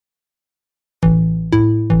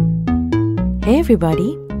Hey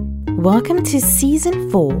everybody, welcome to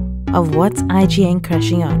season 4 of What's IGN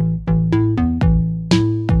Crushing On.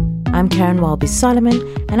 I'm Karen Walby Solomon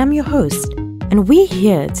and I'm your host, and we're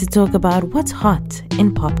here to talk about what's hot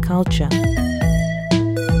in pop culture.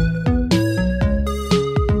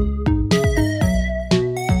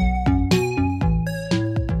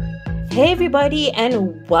 Hey everybody,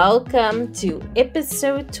 and welcome to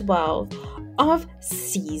episode 12 of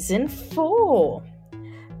season 4.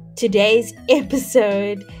 Today's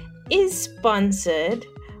episode is sponsored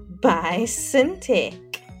by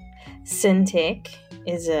Syntec. Syntec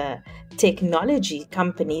is a technology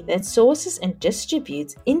company that sources and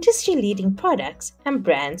distributes industry-leading products and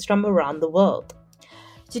brands from around the world.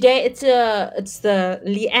 Today it's the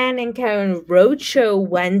Leanne and Karen Roadshow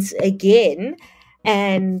once again,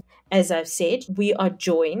 and as I've said, we are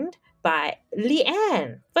joined by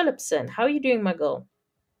Leanne Phillipson. How are you doing, my girl?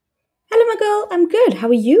 Hello, my girl. I'm good. How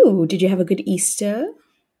are you? Did you have a good Easter?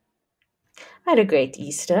 I had a great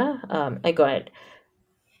Easter. I got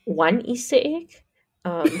one Easter egg,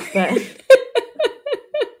 but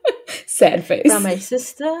Sad face. from my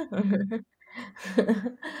sister.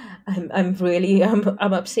 I'm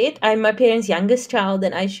upset. I'm my parents' youngest child,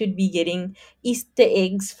 and I should be getting Easter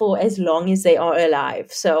eggs for as long as they are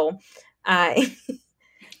alive. So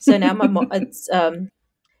now my mom.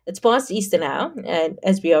 It's past Easter now, and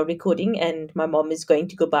as we are recording, and my mom is going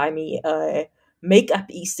to go buy me a makeup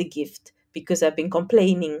Easter gift because I've been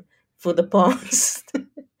complaining for the past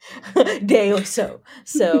day or so.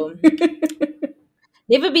 So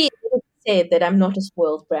never be said that I'm not a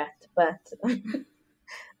spoiled brat, but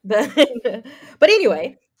but but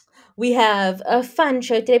anyway, we have a fun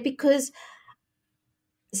show today because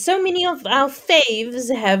so many of our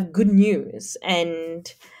faves have good news,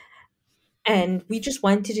 and we just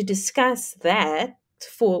wanted to discuss that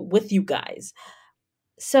with you guys.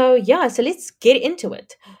 So let's get into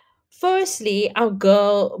it. Firstly, our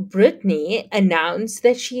girl Brittany announced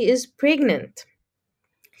that she is pregnant.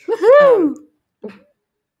 Woohoo!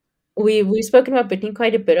 We've spoken about Brittany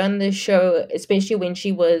quite a bit on the show, especially when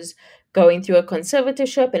she was going through a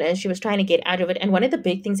conservatorship and as she was trying to get out of it. And one of the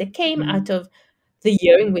big things that came out of the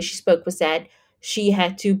year in which she spoke was that she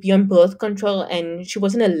had to be on birth control and she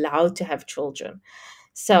wasn't allowed to have children.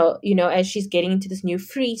 So, as she's getting into this new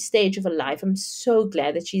free stage of her life, I'm so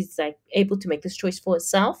glad that she's like able to make this choice for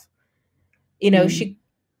herself. She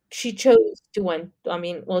chose to want,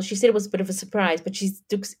 she said it was a bit of a surprise, but she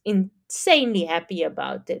looks insanely happy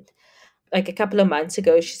about it. Like a couple of months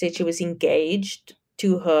ago, she said she was engaged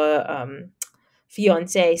to her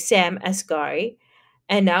fiance, Sam Asghari,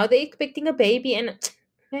 and now they're expecting a baby, and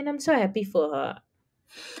man, I'm so happy for her.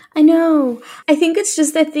 I know. I think it's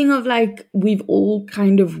just that thing of like we've all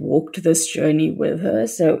kind of walked this journey with her.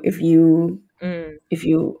 So if you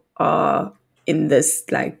are in this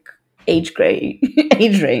like age range,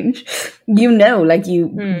 like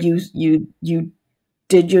you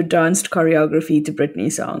did your danced choreography to Britney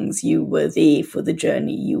songs. You were there for the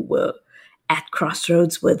journey. You were at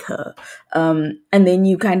crossroads with her, and then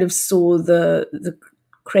you kind of saw the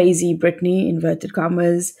crazy Britney, inverted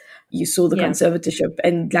commas. You saw the conservatorship,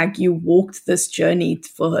 and like you walked this journey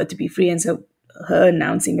for her to be free. And so her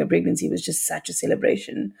announcing her pregnancy was just such a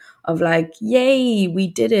celebration of like, yay, we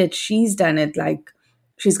did it. She's done it. Like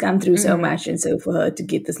she's come through so much, and so for her to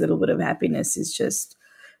get this little bit of happiness is just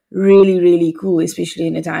really, really cool, especially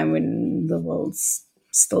in a time when the world's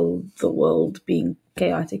still the world being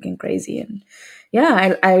chaotic and crazy. And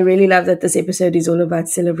I really love that this episode is all about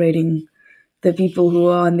celebrating the people who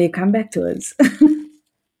are on their comeback tours.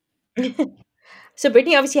 So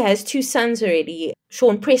Brittany obviously has 2 sons already,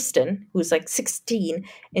 Sean Preston, who's like 16,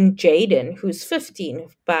 and Jaden, who's 15,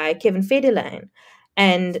 by Kevin Federline.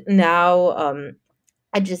 And now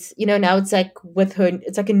now it's like with her,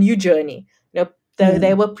 it's like a new journey.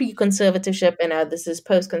 They were pre-conservatorship and now this is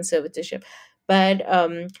post-conservatorship. But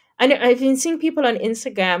I know I've been seeing people on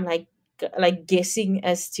Instagram like guessing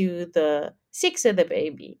as to the sex of the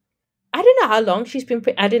baby. I don't know how long she's been.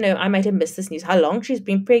 I don't know. I might have missed this news. How long she's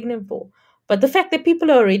been pregnant for? But the fact that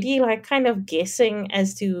people are already like kind of guessing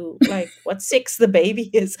as to like what sex the baby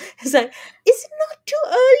is like, is it not too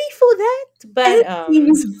early for that? But it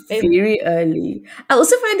seems very early. I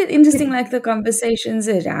also find it interesting, like the conversations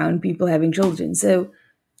around people having children. So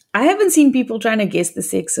I haven't seen people trying to guess the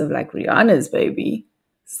sex of like Rihanna's baby.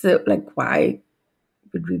 So like, why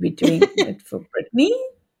would we be doing it for Britney?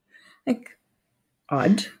 Like,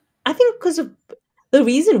 odd. I think because of the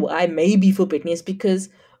reason why maybe for Britney is because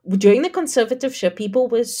during the conservatorship, people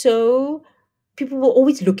were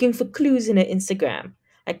always looking for clues in her Instagram.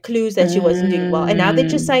 Like clues that she wasn't doing well. And now they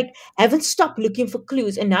just like haven't stopped looking for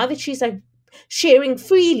clues. And now that she's like sharing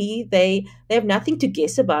freely, they have nothing to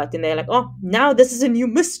guess about, and they're like, oh, now this is a new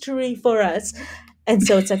mystery for us. And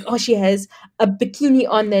so it's like, oh, she has a bikini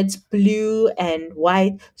on that's blue and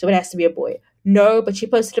white, so it has to be a boy. No, but she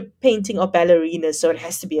posted a painting of ballerinas, so it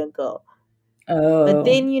has to be a girl. But Oh,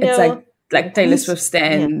 then, it's like Taylor who's Swift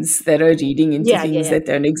yeah, stands that are reading into yeah, yeah, things yeah. that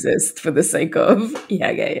don't exist for the sake of.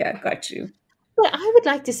 Yeah, got you. But I would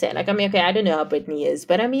like to say, like, I mean, okay, I don't know how Britney is,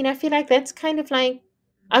 but I mean, I feel like that's kind of like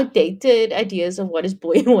outdated ideas of what is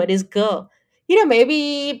boy and what is girl.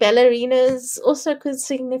 Maybe ballerinas also could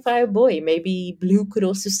signify a boy. Maybe blue could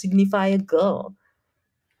also signify a girl.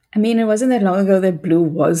 I mean, it wasn't that long ago that blue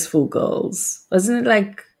was for girls. Wasn't it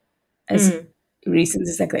like as Mm. recent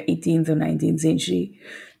as like the 18th or 19th century?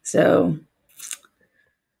 So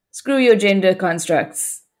screw your gender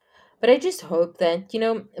constructs. But I just hope that,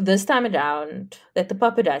 this time around, that the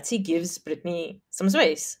paparazzi gives Britney some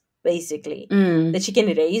space, basically, Mm, that she can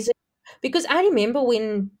raise it. Because I remember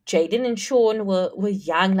when Jaden and Sean were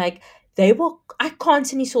young, like, I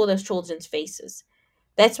constantly saw those children's faces.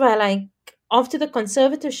 That's why, like, after the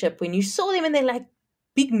conservatorship, when you saw them and they're like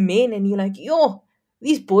big men, and you're like, yo,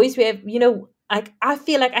 these boys, we have, like, I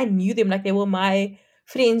feel like I knew them like they were my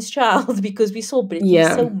friend's child because we saw Britney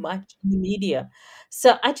yeah. so much in the media.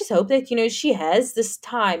 So I just hope that, she has this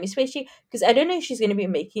time, especially because I don't know if she's going to be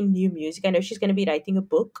making new music. I know she's going to be writing a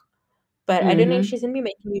book, but I don't know if Mm-hmm. she's going to be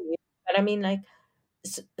making new music. But I mean, like,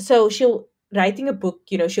 so she'll writing a book,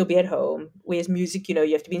 she'll be at home. Whereas music, you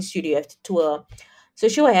have to be in studio, you have to tour. So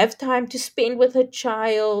she'll have time to spend with her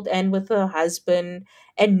child and with her husband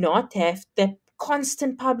and not have that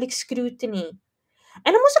constant public scrutiny.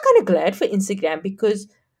 And I'm also kind of glad for Instagram because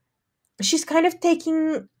she's kind of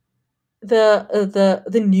taking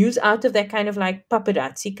the news out of that kind of like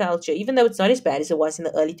paparazzi culture, even though it's not as bad as it was in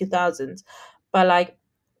the early 2000s. But like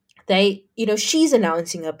she's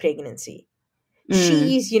announcing her pregnancy. Mm.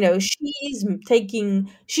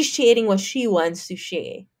 She's sharing what she wants to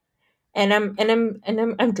share. And I'm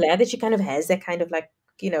glad that she kind of has that kind of like,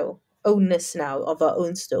 ownness now of her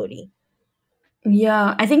own story.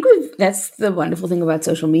 Yeah, I think that's the wonderful thing about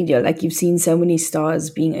social media. Like you've seen so many stars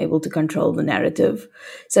being able to control the narrative.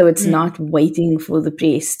 So it's Mm, not waiting for the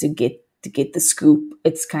press to get the scoop.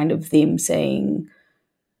 It's kind of them saying,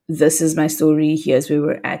 this is my story, here's where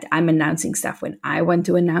we're at. I'm announcing stuff when I want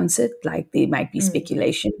to announce it. Like there might be mm,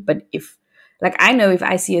 speculation, but if like I know if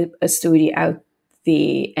I see a story out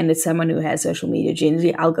there and it's someone who has social media,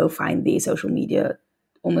 generally I'll go find their social media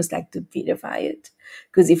almost like to verify it.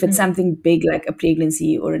 Because if it's mm, something big like a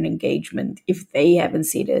pregnancy or an engagement, if they haven't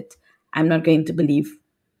said it, I'm not going to believe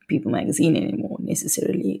People Magazine anymore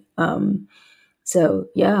necessarily. So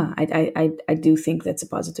yeah, I do think that's a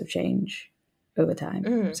positive change over time.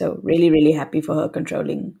 mm. So really, really happy for her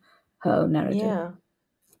controlling her narrative. Yeah.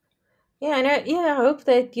 Yeah, and I hope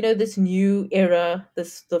that, this new era,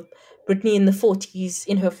 the Britney in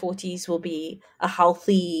her 40s will be a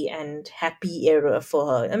healthy and happy era for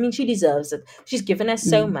her. I mean, she deserves it. She's given us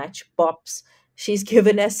so Mm. much bops. She's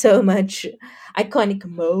given us so much iconic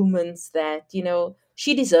moments that,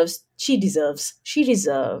 she deserves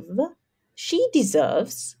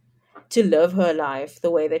to live her life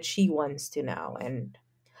the way that she wants to now. And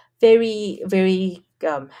very, very,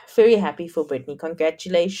 very happy for Brittany.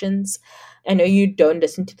 Congratulations. I know you don't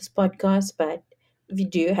listen to this podcast, but if you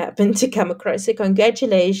do happen to come across it,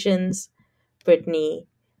 congratulations, Brittany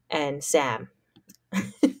and Sam.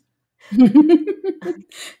 I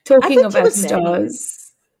Talking thought she about was married.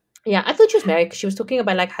 stars. Yeah, I thought she was married because she was talking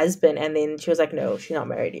about like husband, and then she was like, no, she's not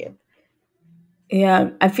married yet.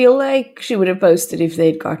 Yeah, I feel like she would have posted if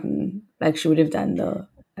they'd gotten like she would have done the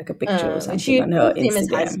like a picture or And something she on her refers to him as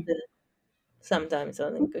Instagram. husband sometimes. So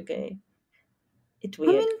I think, okay, it's I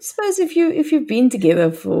mean, weird. I suppose if you've been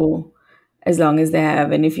together for as long as they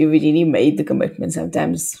have, and if you've really made the commitment,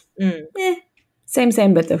 sometimes Mm.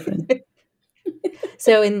 same but different.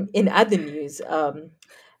 So in other news,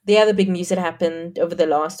 the other big news that happened over the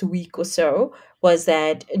last week or so was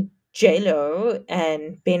that J Lo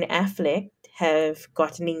and Ben Affleck have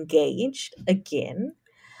gotten engaged again.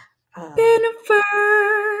 Um, Jennifer,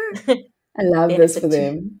 I love this for benefit to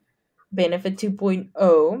them. benefit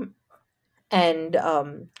 2.0, and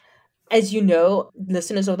as you know,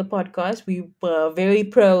 listeners of the podcast, we were very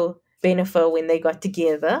pro Bennifer when they got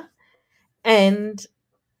together, and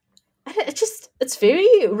it's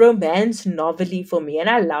very romance novelty for me, and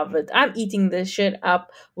I love it. I'm eating this shit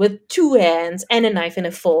up with two hands and a knife and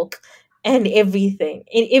a fork and everything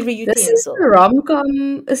in every This is the utensil. rom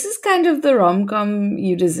com. This is kind of the rom com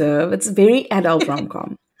you deserve. It's very adult rom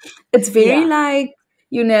com. It's very Yeah. like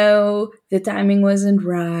the timing wasn't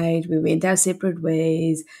right. We went our separate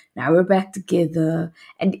ways. Now we're back together.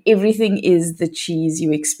 And everything is the cheese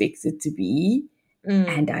you expect it to be.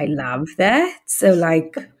 And I love that. So,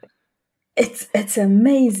 like, it's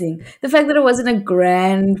amazing. The fact that it wasn't a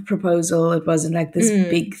grand proposal, it wasn't like this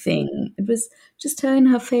big thing. It was just her in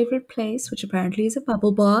her favorite place, which apparently is a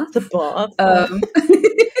bubble bath. The bath.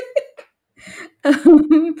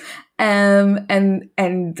 Um,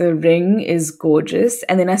 and the ring is gorgeous.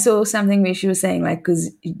 And then I saw something where she was saying, like,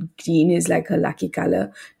 because green is like her lucky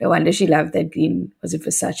color. No wonder she loved that green. Was it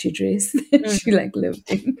Versace dress that she like lived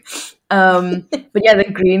in? But yeah, the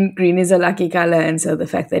green is a lucky color, and so the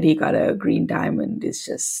fact that he got a green diamond is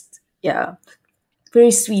just very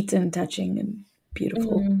sweet and touching and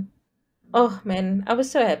beautiful. Oh man, I was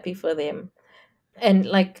so happy for them. And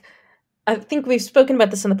like, I think we've spoken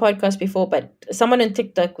about this on the podcast before, but someone on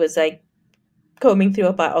TikTok was like combing through her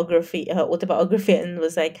autobiography, and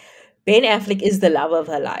was like, Ben Affleck is the love of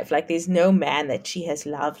her life. Like, there's no man that she has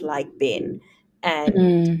loved like Ben.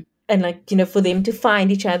 And like, for them to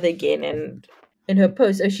find each other again. And in her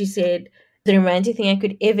post, she said, the romantic thing I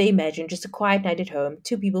could ever imagine, just a quiet night at home,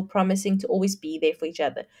 two people promising to always be there for each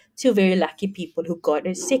other, two very lucky people who got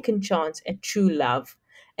a second chance at true love.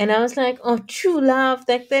 And I was like, oh, true love,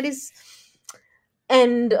 that is.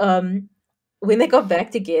 And when they got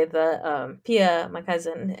back together, Pia, my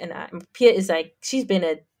cousin, and Pia is like, she's been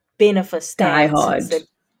a Bennifer stan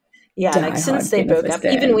since they broke up.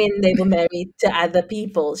 Even when they were married to other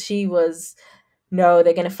people, she was, no,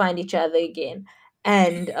 they're going to find each other again.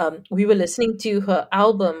 And we were listening to her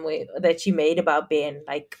album that she made about Ben,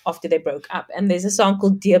 like after they broke up. And there's a song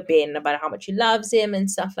called Dear Ben about how much she loves him and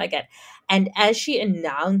stuff like that. And as she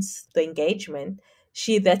announced the engagement,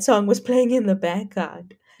 that song was playing in the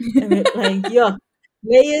background. And it, like,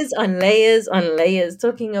 layers on layers on layers,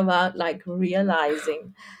 talking about like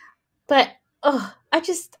realizing. But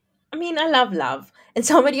I love love. And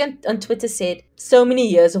somebody on Twitter said, so many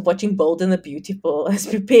years of watching Bold and the Beautiful has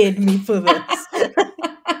prepared me for this.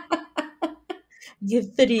 You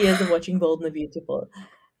have 30 years of watching Bold and the Beautiful.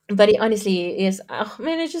 But it honestly is,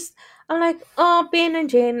 I'm like, oh, Ben and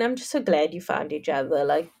Jen, I'm just so glad you found each other.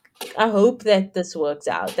 Like, I hope that this works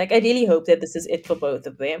out. Like, I really hope that this is it for both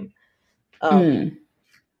of them. I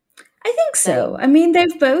think so. I mean, they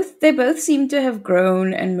both seem to have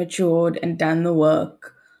grown and matured and done the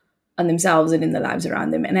work on themselves and in the lives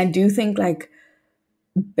around them. And I do think, like,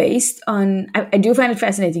 based on, I do find it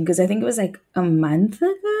fascinating because I think it was like a month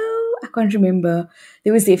ago, I can't remember,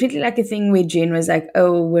 there was definitely like a thing where Jen was like,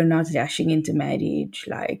 oh, we're not rushing into marriage.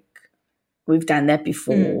 Like, we've done that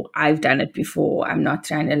before. I've done it before. I'm not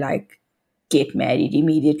trying to like get married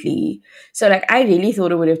immediately. So like, I really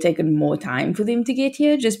thought it would have taken more time for them to get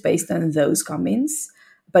here just based on those comments.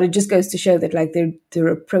 But it just goes to show that like they're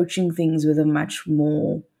approaching things with a much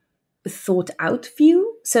more thought out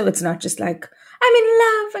view. So it's not just like, I'm in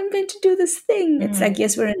love, I'm going to do this thing. It's like,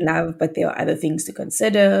 yes, we're in love, but there are other things to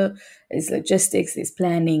consider. There's logistics, there's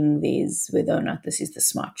planning, there's whether or not this is the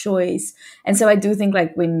smart choice. And so I do think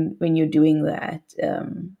like when you're doing that,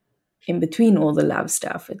 in between all the love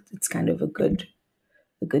stuff, it's kind of a good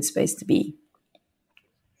space to be.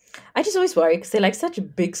 I just always worry because they're like such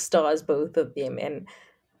big stars, both of them, and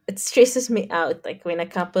it stresses me out like when a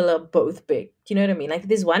couple are both big. You know what I mean? Like,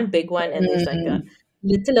 there's one big one and there's like a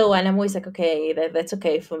littler one. I'm always like, okay, that's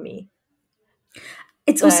okay for me.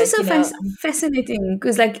 It's also so fascinating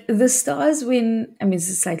because like the stars when, I mean, this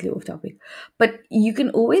is slightly off topic, but you can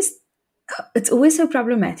always, it's always so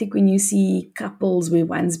problematic when you see couples where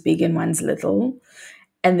one's big and one's little,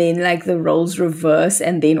 and then like the roles reverse,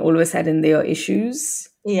 and then all of a sudden there are issues.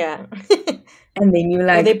 Yeah. And then you're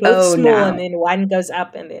like, they're both small, and then one goes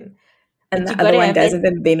up, and the other one doesn't,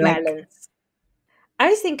 and then balance. Like, I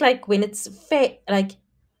always think like when it's like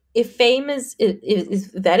if fame is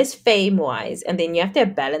that is fame wise, and then you have to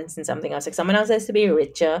have balance in something else. Like, someone else has to be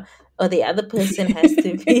richer, or the other person has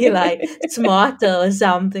to be like smarter or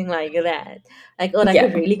something like that. Like, or like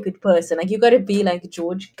a really good person. Like, you got to be like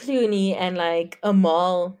George Clooney and like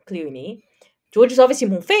Amal Clooney. George is obviously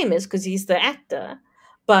more famous because he's the actor,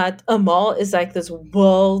 but Amal is like this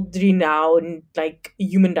world-renowned like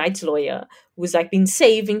human rights lawyer who's like been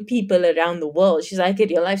saving people around the world. She's like a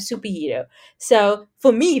real-life superhero. So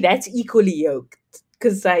for me, that's equally yoked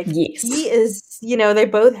because like he is, they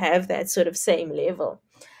both have that sort of same level.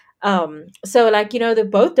 So like, they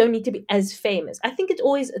both don't need to be as famous. I think it's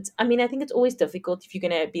always difficult if you're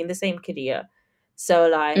gonna be in the same career. So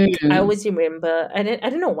like, I always remember, I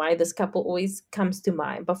don't know why this couple always comes to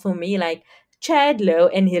mind, but for me, like Chad Lowe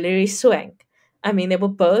and Hilary Swank. I mean, they were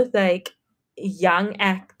both like young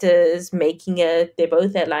actors making it. They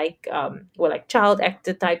both had were like child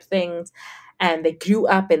actor type things, and they grew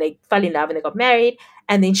up and they fell in love and they got married.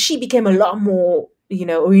 And then she became a lot more,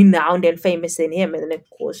 renowned and famous than him, and then it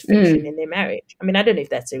caused friction Mm. in their marriage. I mean, I don't know if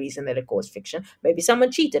that's the reason that it caused friction. Maybe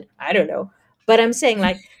someone cheated. I don't know. But I'm saying,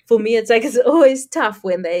 like, for me, it's like it's always tough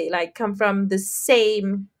when they like come from the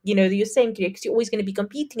same, your same career, because you're always going to be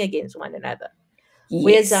competing against one another.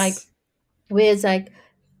 Whereas like, Yes. whereas like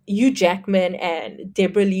Hugh Jackman and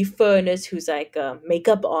Deborah Lee Furness, who's like a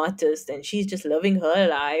makeup artist, and she's just living her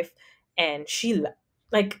life, and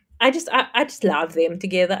like I just love them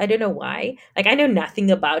together. I don't know why. Like, I know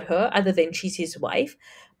nothing about her other than she's his wife,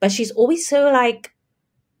 but she's always so like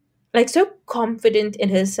so confident in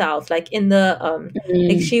herself. Like in the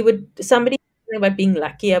like Mm. she would somebody about being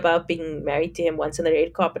lucky about being married to him once on the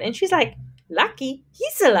red carpet, and she's like, lucky?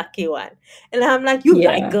 He's a lucky one. And I'm like, you're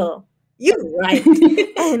right, Yeah. girl. You're right.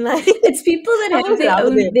 And like It's people that I have always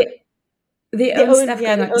love them. their Their own own, stuff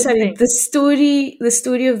yeah, going their on. own Sorry, thing. the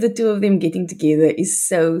story of the two of them getting together is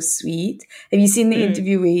so sweet. Have you seen the Mm,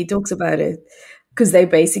 interview where he talks about it? Because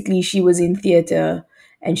she was in theater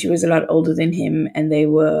and she was a lot older than him, and they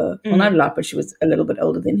were, well, not a mm, lot, but she was a little bit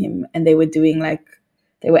older than him, and they were doing like,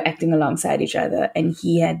 they were acting alongside each other, and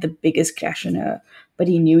he had the biggest crush on her, but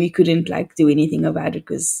he knew he couldn't like do anything about it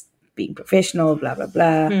because being professional, blah blah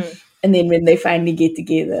blah. mm, And then when they finally get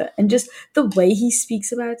together, and just the way he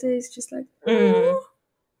speaks about it is just like, mm. oh,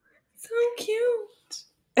 so cute.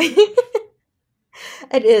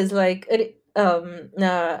 It is like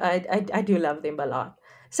no, I do love them a lot.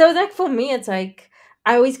 So like for me, it's like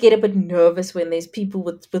I always get a bit nervous when there's people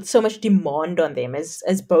with so much demand on them, as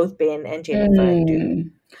both Ben and Jennifer do.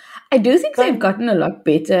 Mm. I do think they've But gotten a lot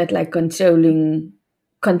better at like controlling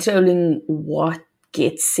what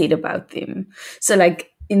gets said about them. So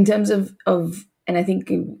like in terms of and I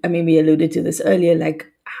think I maybe alluded to this earlier, like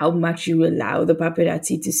how much you allow the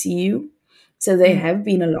paparazzi to see you. So they mm, have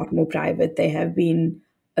been a lot more private. They have been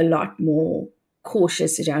a lot more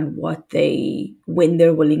cautious around what they when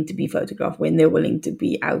they're willing to be photographed, when they're willing to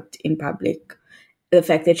be out in public. The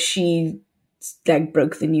fact that she like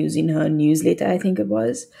broke the news in her newsletter, I think it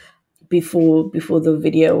was, before the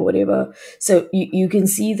video or whatever. So you can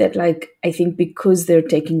see that, like, I think because they're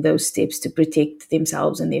taking those steps to protect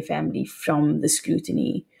themselves and their family from the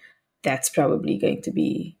scrutiny, that's probably going to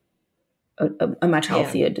be a much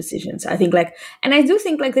yeah, healthier decision. So I think, like, and I do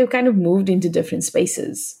think like they've kind of moved into different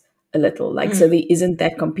spaces a little, like, so mm, there isn't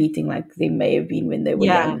that competing like they may have been when they were yeah.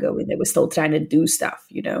 younger, when they were still trying to do stuff,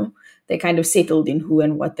 you know. They kind of settled in who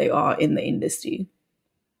and what they are in the industry.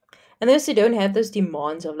 And they also don't have those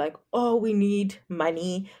demands of like, oh, we need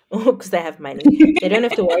money, because they have money. They don't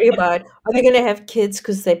have to worry about, are they going to have kids,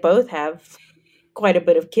 because they both have quite a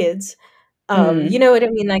bit of kids. You Mm. know what I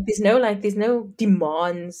mean? Like there's no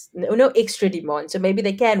demands, no extra demands. So maybe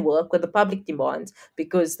they can work with the public demands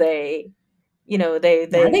because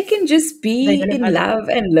Now they can just they be don't have in other. love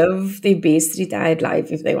and live their best retired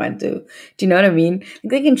life if they want to. Do you know what I mean? Like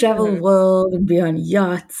they can travel the Mhm. world and be on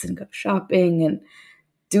yachts and go shopping and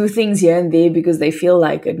do things here and there because they feel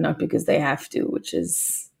like it, not because they have to, which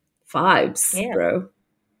is vibes, Yeah, bro.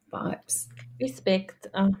 Vibes. respect.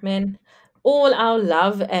 Oh man, all our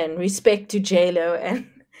love and respect to J Lo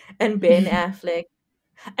and Ben Affleck.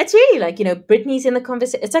 It's really like, Britney's in the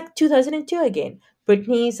conversation. It's like 2002 again.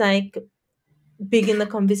 Britney's like big in the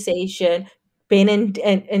conversation. Ben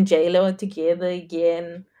and J Lo are together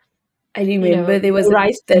again. I remember there was a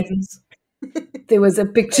Rice that jeans. there was a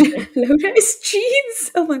picture low rise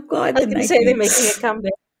jeans. Oh my I god, was the going to say they're nightmare. making a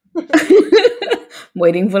comeback. I'm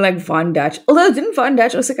waiting for like Von Dutch. Although didn't Von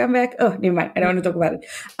Dutch also come back? Oh, never mind. I don't want to talk about it.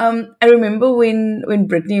 I remember when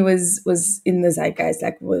Britney was in the zeitgeist,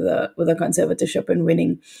 like with a conservatorship and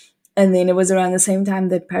winning, and then it was around the same time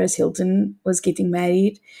that Paris Hilton was getting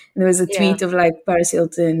married. And there was a Yeah. tweet of like Paris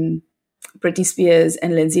Hilton, Britney Spears,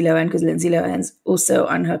 and Lindsay Lohan, because Lindsay Lohan's also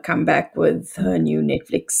on her comeback with her new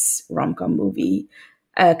Netflix rom com movie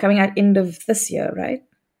coming out end of this year, right?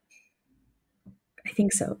 I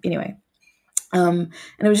think so. Anyway,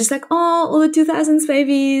 and it was just like, oh, all the 2000s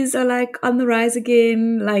babies are like on the rise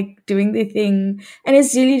again, like doing their thing. And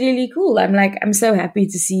it's really, really cool. I'm so happy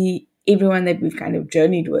to see everyone that we've kind of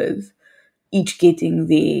journeyed with, each getting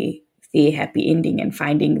their happy ending and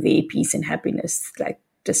finding their peace and happiness, like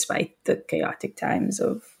despite the chaotic times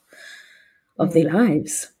of their Mm.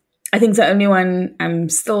 lives. I think the only one I'm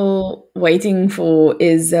still waiting for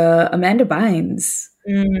is Amanda Bynes.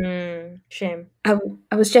 Shame. I,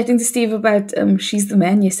 I was chatting to Steve about She's the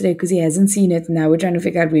Man yesterday because he hasn't seen it. Now we're trying to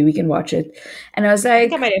figure out where we can watch it. And I was I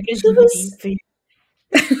think I like, might have it she on DVD was for you.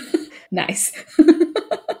 nice.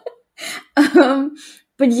 Um,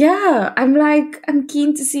 but yeah, I'm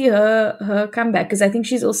keen to see her come back because I think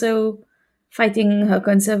she's also fighting her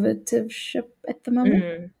conservatorship at the moment.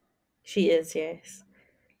 Mm, she is, yes.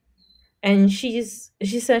 And she's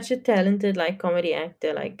such a talented like comedy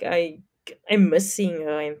actor. Like I miss seeing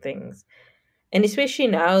her in things. And especially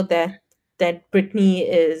now that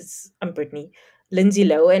Lindsay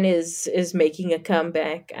Lohan is making a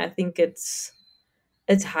comeback. I think it's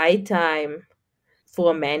high time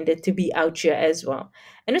for Amanda to be out here as well.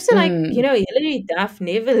 And also, like, Mm, Hilary Duff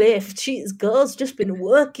never left. She's girl's just been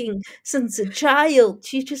working since a child.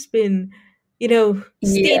 She's just been,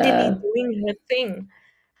 steadily yeah. doing her thing.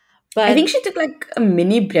 I think But she took like a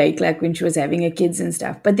mini break, like when she was having her kids and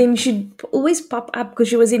stuff. But then she'd always pop up because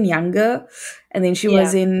she was in Younger, and then she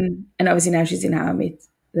was yeah. in, and obviously now she's in How I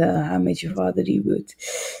Met Your Father reboot.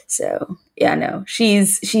 So yeah, no,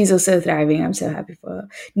 she's also thriving. I'm so happy for her.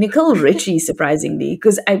 Nicole Richie, surprisingly,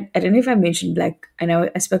 because I don't know if I mentioned, like, I know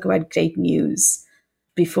I spoke about Great News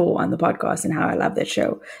before on the podcast and how I love that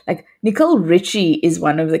show. Like, Nicole Richie is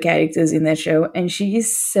one of the characters in that show, and she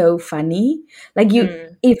is so funny. Like,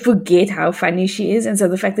 Mm. you forget how funny she is, and so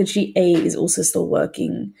the fact that she A is also still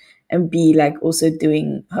working and B like also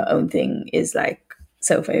doing her own thing is like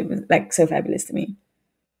so fabulous to me.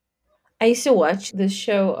 I used to watch this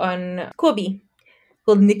show on Kobe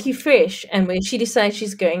called Nikki Fresh, and when she decides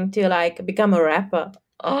she's going to like become a rapper,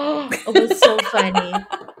 oh, it was so funny.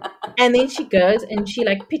 And then she goes and she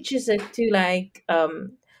like pitches it to like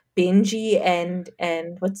Benji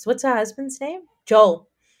and what's her husband's name? Joel,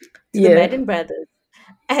 to the Yeah. Madden brothers.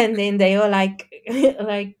 And then they were like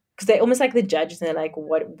like because they're almost like the judges and they're like,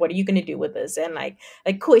 what are you gonna do with this? And like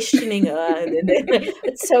questioning her and then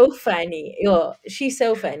it's so funny. She's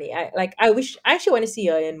so funny. I actually want to see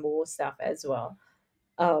her in more stuff as well.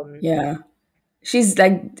 Um Yeah. She's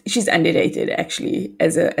underrated actually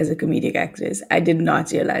as a comedic actress. I did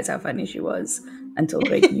not realize how funny she was until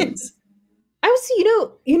Great News. I was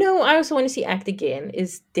I also want to see act again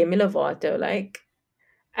is Demi Lovato. Like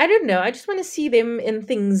I don't know. I just want to see them in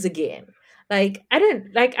things again. Like I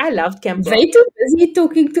don't like. I loved Camp They Rock. too busy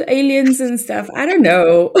talking to aliens and stuff. I don't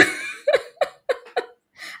know.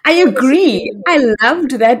 I I want to see agree. them. I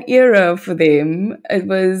loved that era for them. It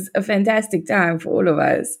was a fantastic time for all of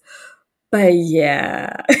us. But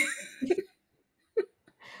yeah.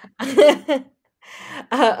 uh,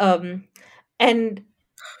 um, and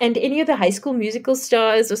and any of the High School Musical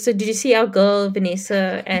stars. Also, did you see our girl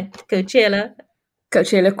Vanessa at Coachella?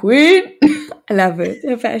 Coachella Queen. I love it.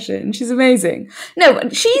 Her fashion. She's amazing. No,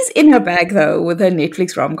 but she's in her bag though with her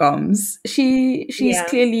Netflix rom coms. She's Yeah,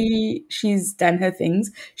 clearly she's done her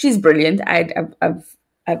things. She's brilliant.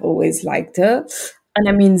 I've always liked her. And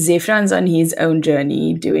I mean Zefran's on his own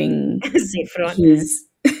journey doing Zefron. his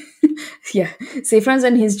yeah. Zefran's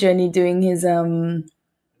on his journey doing his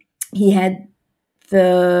he had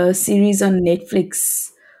the series on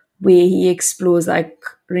Netflix where he explores like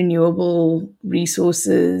renewable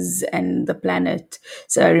resources and the planet.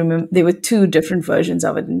 So I remember there were two different versions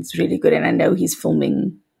of it, and it's really good. And I know he's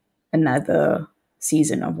filming another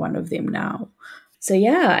season of one of them now. So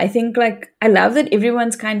yeah, I think like I love that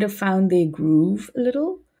everyone's kind of found their groove a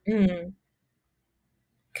little, Mm.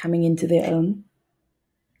 coming into their own.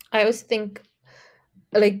 I always think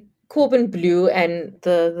like Corbin Blue and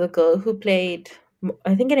the girl who played,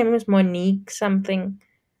 I think her name was Monique something.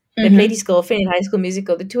 They played Mm-hmm. his girlfriend in High School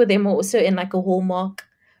Musical. The two of them were also in like a Hallmark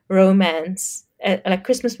romance, like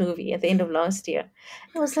Christmas movie at the end of last year.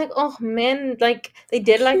 I was like, oh man, like they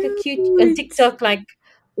did like a cute on Cute. TikTok, like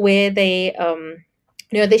where they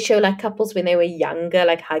they show like couples when they were younger,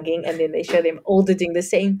 like hugging, and then they show them older doing the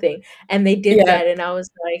same thing. And they did Yeah. that, and I was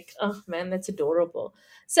like, oh man, that's adorable.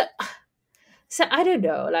 So so I don't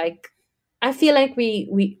know, like I feel like we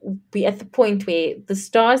at the point where the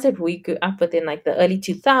stars that we grew up with in like the early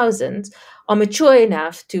 2000s are mature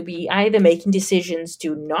enough to be either making decisions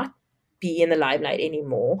to not be in the limelight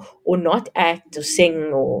anymore or not act or sing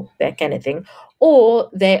or that kind of thing, or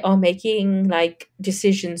they are making like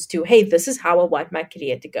decisions to, hey, this is how I want my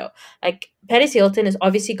career to go. Like Paris Hilton is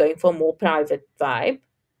obviously going for a more private vibe.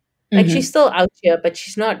 Like she's Mm-hmm. still out here, but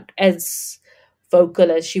she's not as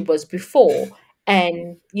vocal as she was before.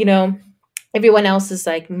 And everyone else is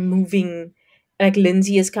like moving. Like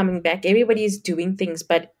Lindsay is coming back. Everybody is doing things,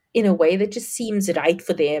 but in a way that just seems right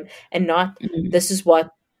for them, and not Mm-hmm. this is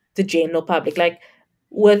what the general public like.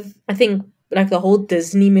 With I think like the whole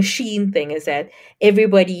Disney machine thing is that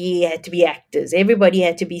everybody had to be actors, everybody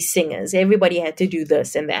had to be singers, everybody had to do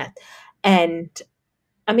this and that, and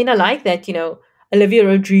I mean, I like that, Olivia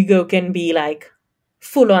Rodrigo can be like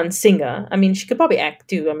full on singer. I mean, she could probably act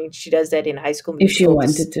too. I mean, she does that in High School If she Musical,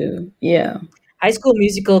 wanted to. Yeah. High School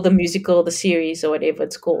Musical, the musical, the series, or whatever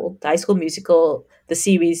it's called. High School Musical, the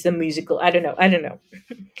series, the musical. I don't know. I don't know.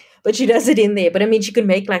 But she does it in there. But I mean, she could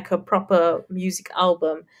make like her proper music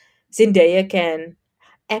album. Zendaya can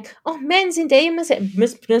act. Oh man, Zendaya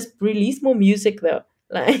must release more music though.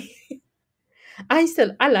 Like I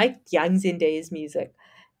like young Zendaya's music.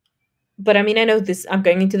 But I mean, I know this. I'm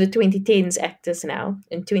going into the 2010s actors now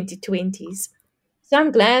in 2020s. So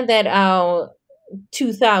I'm glad that our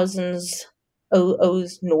 2000s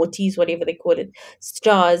OOs, naughties, whatever they call it,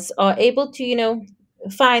 stars are able to,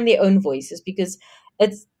 find their own voices because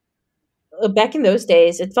it's back in those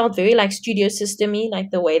days, it felt very like studio systemy, like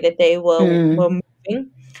the way that they were Mm. moving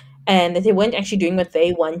and that they weren't actually doing what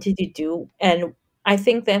they wanted to do. And I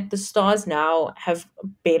think that the stars now have a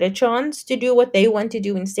better chance to do what they want to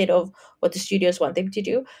do instead of what the studios want them to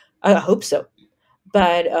do. I hope so.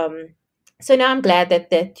 But so now I'm glad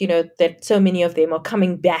that so many of them are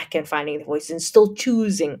coming back and finding their voice and still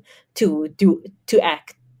choosing to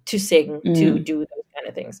act, to sing, to Mm. do those kind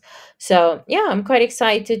of things. So yeah, I'm quite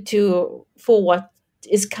excited to for what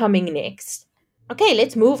is coming next. Okay,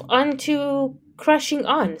 let's move on to crushing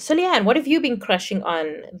on. So Leanne, what have you been crushing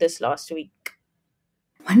on this last week?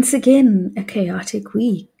 Once again, a chaotic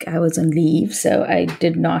week. I was on leave, so I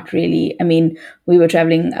did not really. I mean, we were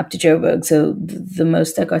traveling up to Joburg, so the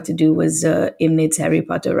most I got to do was Mnet's Harry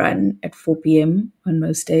Potter run at 4 p.m. on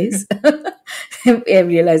most days. I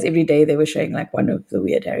realized every day they were showing like one of the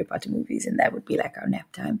weird Harry Potter movies, and that would be like our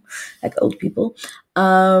nap time, like old people.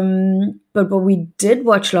 But what we did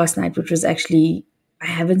watch last night, which was actually I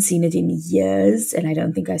haven't seen it in years, and I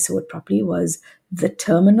don't think I saw it properly, was The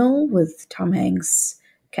Terminal with Tom Hanks,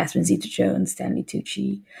 Catherine Zeta-Jones, Stanley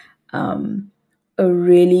Tucci. Um, a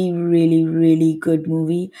really, really, really good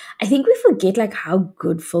movie. I think we forget like how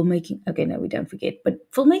good filmmaking. Okay, no, we don't forget, but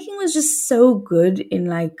filmmaking was just so good in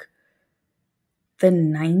like the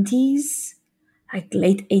 90s, like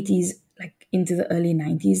late 80s, like into the early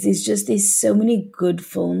 90s. There's so many good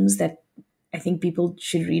films that I think people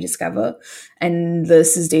should rediscover, and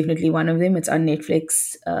this is definitely one of them. It's on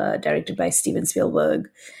Netflix, directed by Steven Spielberg,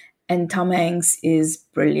 and Tom Hanks is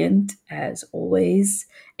brilliant as always,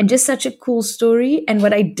 and just such a cool story. And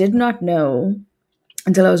what I did not know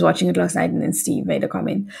until I was watching it last night, and then Steve made a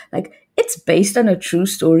comment like it's based on a true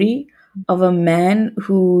story of a man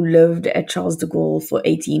who lived at Charles de Gaulle for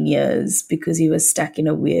 18 years because he was stuck in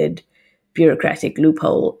a weird bureaucratic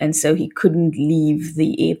loophole, and so he couldn't leave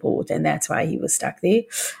the airport, and that's why he was stuck there.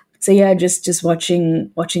 So yeah, just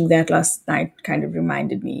watching that last night kind of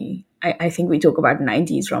reminded me. I think we talk about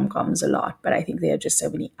 90s rom-coms a lot, but I think there are just so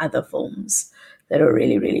many other films that are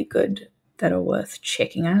really, really good that are worth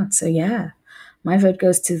checking out. So yeah, my vote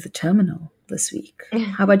goes to The Terminal this week.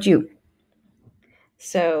 How about you?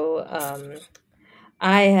 So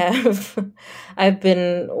I have I've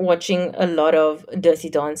been watching a lot of Dirty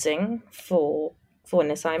Dancing for an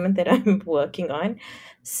assignment that I'm working on.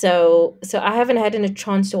 So I haven't had a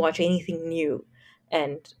chance to watch anything new.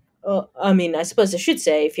 And I mean, I suppose I should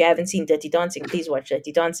say if you haven't seen Dirty Dancing, please watch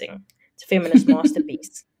Dirty Dancing. It's a feminist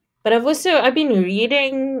masterpiece. But I've been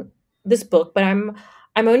reading this book, but I'm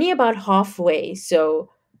only about halfway,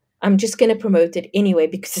 so I'm just gonna promote it anyway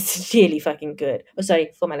because it's really fucking good. Oh,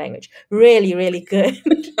 sorry for my language. Really, really good.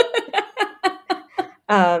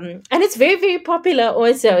 And it's very, very popular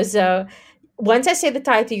also. So once I say the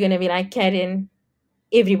title, you're gonna be like, Karen,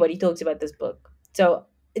 everybody talks about this book. So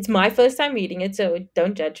it's my first time reading it, so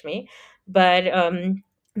don't judge me. But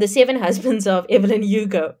The Seven Husbands of Evelyn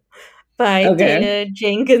Hugo by Okay. Taylor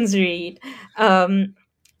Jenkins Reid.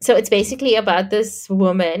 So it's basically about this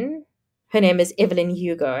woman. Her name is Evelyn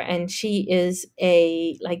Hugo, and she is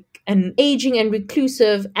an aging and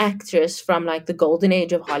reclusive actress from like the golden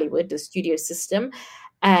age of Hollywood, the studio system,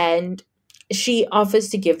 and she offers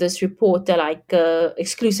to give this reporter like a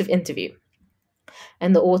exclusive interview,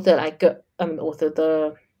 and the author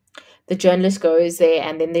the journalist goes there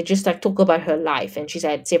and then they just like talk about her life, and she's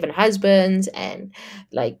had seven husbands and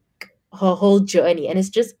like her whole journey, and it's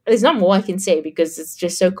just there's not more I can say because it's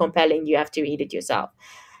just so compelling. You have to read it yourself.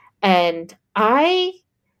 And I'd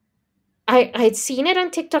seen it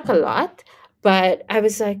on TikTok a lot, but I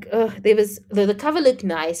was like, oh, there was the cover looked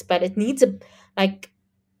nice, but it needs a like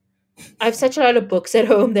I have such a lot of books at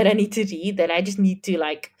home that I need to read that I just need to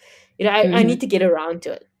like I need Mm-hmm. to get around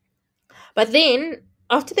to it. But then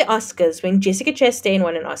after the Oscars, when Jessica Chastain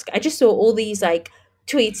won an Oscar, I just saw all these like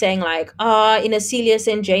tweets saying like, in a Celia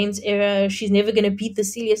St. James era, she's never gonna beat the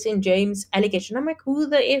Celia St. James allegation. I'm like, who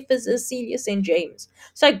the F is a Celia St. James?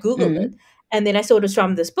 So I Googled it. Mm-hmm. And then I saw it was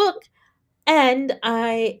from this book. And then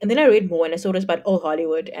I read more and I saw it was about old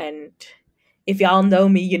Hollywood. And if y'all know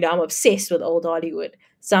me, you know I'm obsessed with old Hollywood.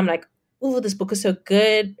 So I'm like, oh, this book is so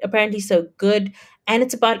good. Apparently so good. And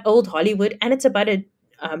it's about old Hollywood and it's about a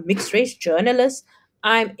mixed race journalist.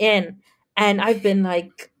 I'm in. And I've been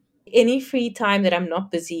like, any free time that I'm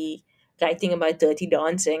not busy writing about Dirty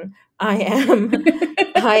Dancing, I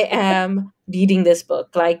am reading this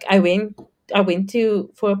book. Like I went to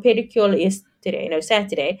for a pedicure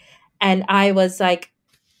Saturday, and I was like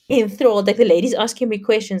enthralled. Like the lady's asking me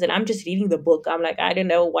questions, and I'm just reading the book. I'm like, I don't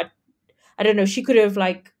know. She could have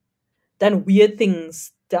like done weird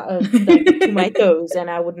things like to my toes, and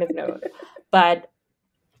I wouldn't have known. But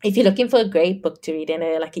if you're looking for a great book to read and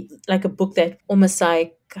like a book that almost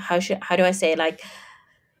like how do I say, like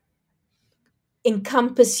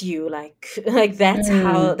encompass you, like that's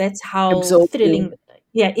how Absorb thrilling,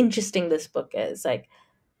 you. interesting this book is. Like,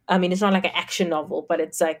 I mean, it's not like an action novel, but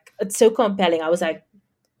it's like it's so compelling. I was like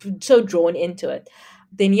so drawn into it.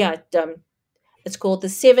 Then it's called The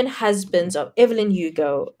Seven Husbands of Evelyn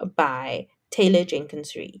Hugo by Taylor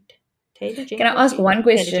Jenkins Reid. Can I ask one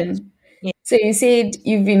question? Yeah. So you said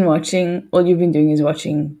you've been watching, all you've been doing is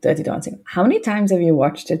watching Dirty Dancing. How many times have you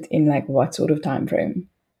watched it in like what sort of time frame?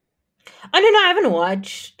 I don't know. I haven't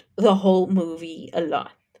watched the whole movie a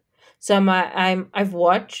lot. So I've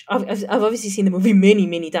obviously seen the movie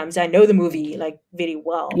many times. I know the movie like very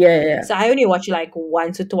well. Yeah. So I only watch like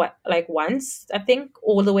once or twice, like once I think,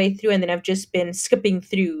 all the way through, and then I've just been skipping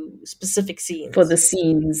through specific scenes for the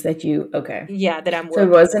scenes that you that I'm working. So it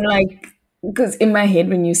wasn't like, because in my head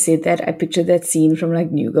when you said that, I pictured that scene from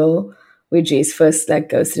like New Girl where Jace first like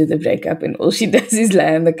goes through the breakup and all she does is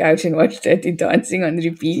lie on the couch and watch Dirty Dancing on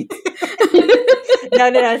repeat. No,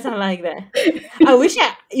 it's not like that. I wish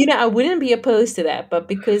I wouldn't be opposed to that, but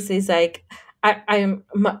because it's like I'm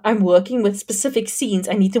working with specific scenes,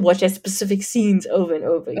 I need to watch that specific scenes over and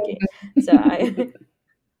over again. So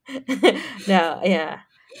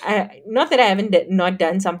not that I haven't not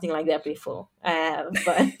done something like that before. I have,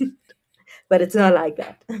 but it's not like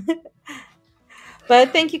that.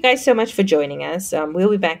 But thank you guys so much for joining us. We'll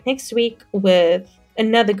be back next week with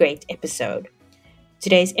another great episode.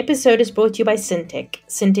 Today's episode is brought to you by Syntec.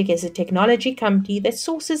 Syntec is a technology company that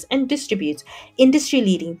sources and distributes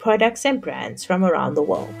industry-leading products and brands from around the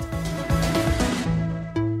world.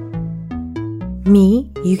 Me,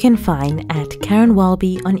 you can find at Karen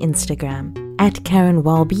Welby on Instagram, at Karen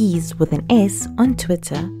Welbys with an S on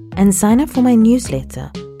Twitter, and sign up for my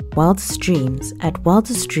newsletter, Wildest Dreams, at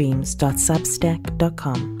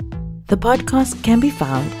wildestdreams.substack.com. The podcast can be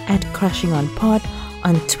found at Crushing On Pod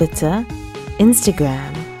on Twitter,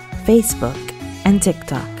 Instagram, Facebook, and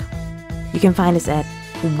TikTok. You can find us at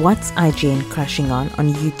What's IGN Crushing On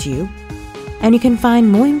YouTube, and you can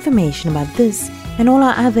find more information about this and all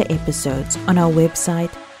our other episodes on our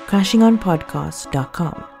website,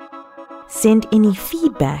 crushingonpodcast.com. Send any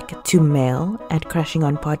feedback to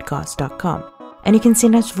mail@crushingonpodcast.com, and you can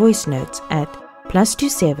send us voice notes at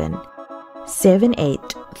 +27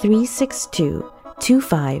 78 362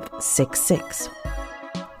 2566.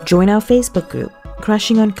 Join our Facebook group,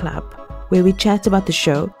 Crushing On Club, where we chat about the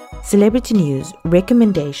show, celebrity news,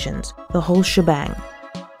 recommendations, the whole shebang.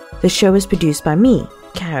 The show is produced by me,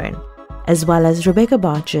 Karen, as well as Rebecca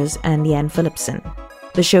Barches and Leanne Phillipson.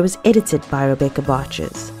 The show is edited by Rebecca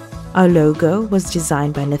Barches. Our logo was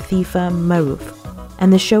designed by Nathifa Maroof,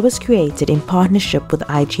 and the show was created in partnership with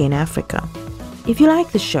IGN Africa. If you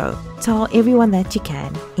like the show, tell everyone that you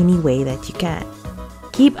can, any way that you can.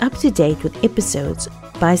 Keep up to date with episodes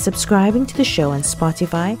by subscribing to the show on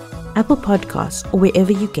Spotify, Apple Podcasts, or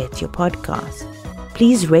wherever you get your podcasts.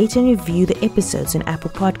 Please rate and review the episodes on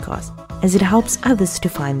Apple Podcasts, as it helps others to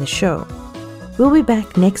find the show. We'll be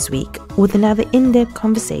back next week with another in-depth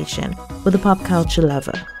conversation with a pop culture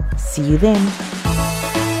lover. See you then.